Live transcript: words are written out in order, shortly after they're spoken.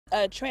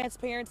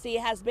transparency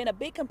has been a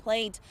big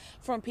complaint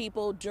from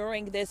people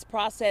during this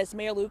process.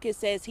 Mayor Lucas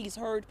says he's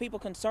heard people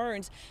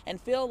concerns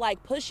and feel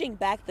like pushing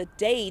back the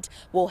date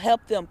will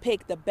help them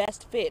pick the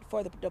best fit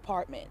for the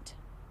department.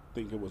 I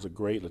think it was a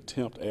great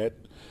attempt at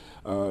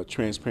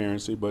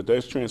transparency, but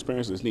there's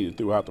transparency that's needed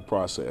throughout the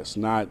process,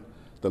 not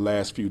the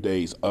last few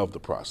days of the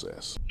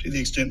process. To the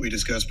extent we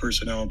discuss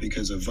personnel,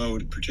 because a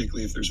vote,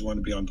 particularly if there's one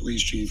to be on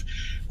police chief,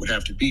 would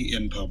have to be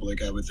in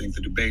public, I would think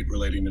the debate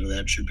relating to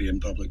that should be in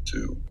public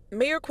too.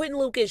 Mayor Quinton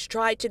Lucas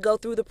tried to go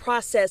through the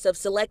process of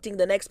selecting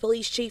the next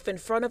police chief in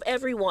front of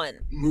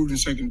everyone. Moved and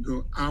second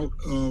to go out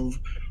of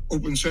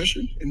open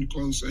session into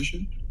closed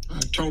session.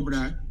 Tolbert,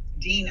 aye.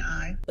 Dean,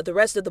 aye. But the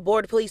rest of the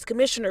Board of Police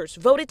Commissioners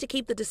voted to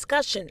keep the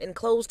discussion in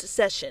closed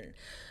session.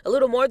 A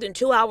little more than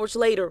 2 hours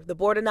later, the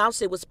board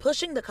announced it was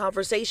pushing the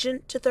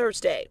conversation to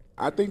Thursday.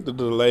 I think the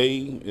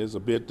delay is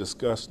a bit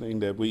disgusting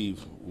that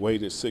we've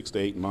waited 6 to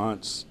 8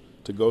 months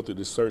to go through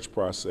the search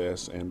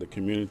process, and the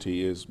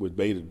community is with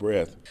bated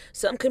breath.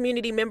 Some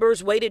community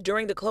members waited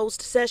during the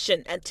closed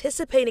session,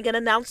 anticipating an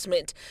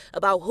announcement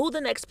about who the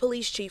next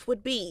police chief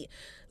would be.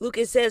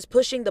 Lucas says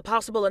pushing the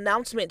possible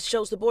announcement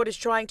shows the board is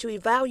trying to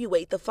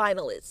evaluate the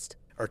finalists.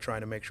 Are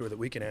trying to make sure that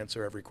we can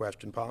answer every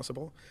question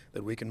possible,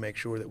 that we can make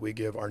sure that we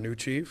give our new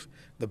chief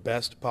the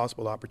best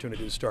possible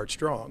opportunity to start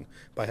strong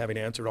by having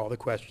answered all the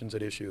questions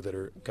at issue that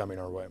are coming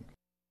our way.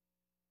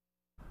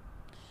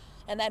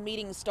 And that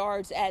meeting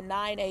starts at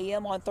 9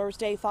 a.m. on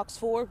Thursday. Fox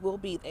 4 will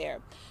be there.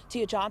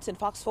 Tia Johnson,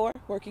 Fox 4,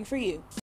 working for you.